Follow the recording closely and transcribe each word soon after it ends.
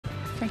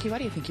Frankie, why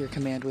do you think your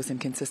command was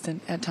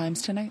inconsistent at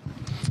times tonight?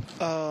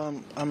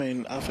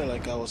 I feel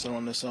like I was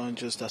on the zone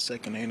just that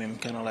second inning,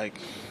 kind of like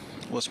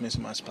was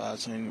missing my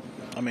spots. And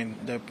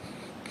they're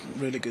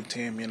really good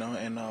team,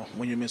 and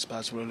when you miss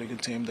spots, really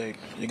good team,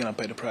 you're gonna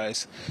pay the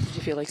price. Did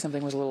you feel like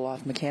something was a little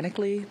off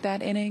mechanically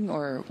that inning,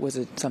 or was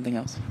it something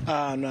else?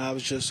 No, I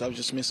was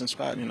just missing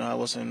spot. I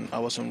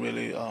wasn't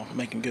really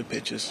making good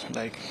pitches.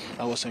 Like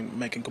I wasn't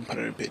making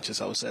competitive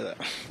pitches. I would say that.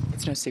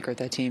 It's no secret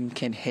that team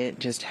can hit.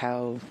 Just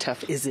how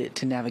tough is it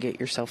to navigate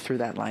yourself through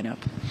that lineup?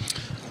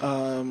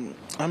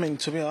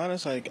 To be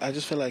honest, I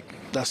just feel like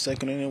that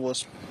second inning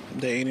was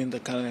the inning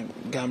that kind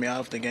of got me out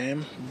of the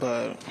game.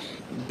 But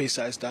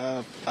besides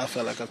that, I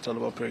felt like I threw the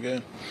ball pretty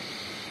good.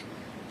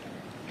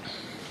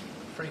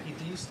 Frankie,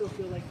 do you still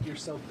feel like you're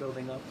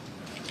self-building up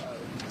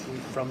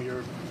from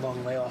your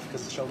long layoff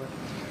because of the shoulder?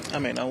 I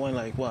went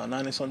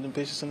 90-something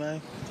pitches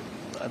tonight.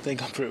 I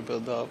think I'm pretty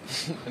built up.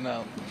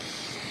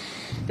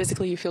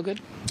 Physically, you feel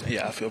good?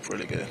 Yeah, I feel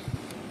pretty good.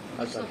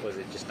 How tough was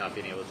it just not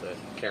being able to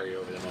carry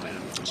over the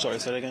momentum? Sorry,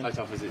 say that again? How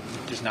tough was it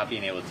just not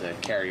being able to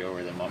carry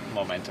over the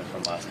momentum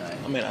from last night?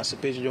 As a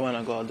pitcher, you want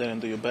to go out there and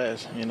do your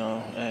best, and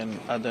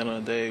at the end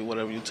of the day,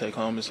 whatever you take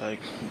home, it's like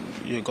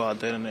you go out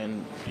there and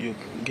then you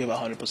give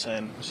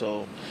 100%.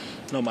 So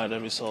no matter the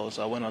results,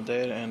 I went out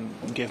there and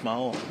gave my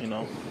all,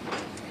 Frankie,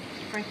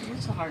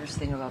 what's the hardest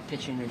thing about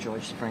pitching to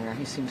George Springer?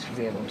 He seems to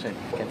be able to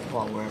get the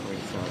ball wherever he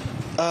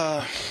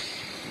throws.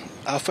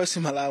 I first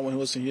seen my life when he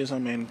was in years.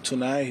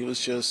 Tonight he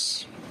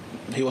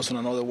was in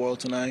another world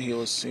tonight. He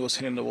was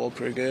hitting the ball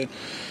pretty good.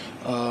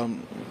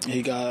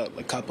 He got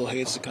a couple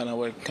hits, kind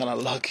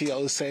of lucky, I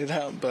would say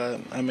that.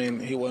 But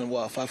he went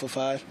 5 for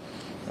 5.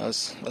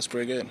 That's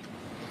pretty good.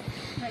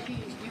 Frankie,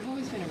 you've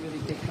always been a really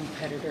big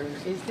competitor.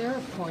 Is there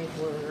a point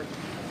where,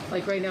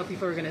 like right now,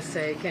 people are going to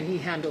say, can he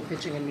handle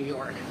pitching in New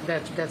York?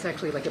 That's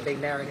actually like a big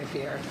narrative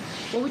here.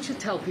 What would you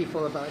tell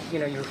people about,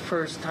 your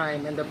first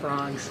time in the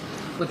Bronx?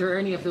 Were there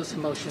any of those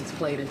emotions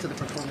played into the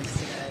performance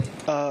today?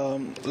 A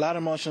lot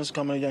of emotions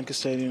coming to Yankee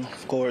Stadium,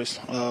 of course.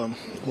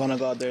 Want to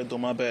go out there, do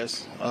my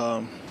best.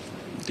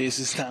 This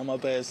is not my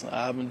best.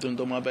 I haven't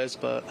done my best,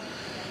 but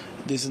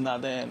this is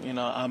not the end.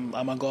 I'm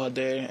going to go out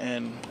there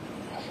and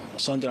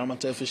Sunday I'm going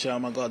to tell for sure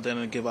I'm going to go out there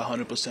and give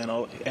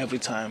 100% every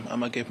time. I'm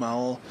going to give my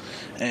all,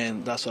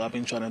 and that's what I've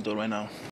been trying to do right now.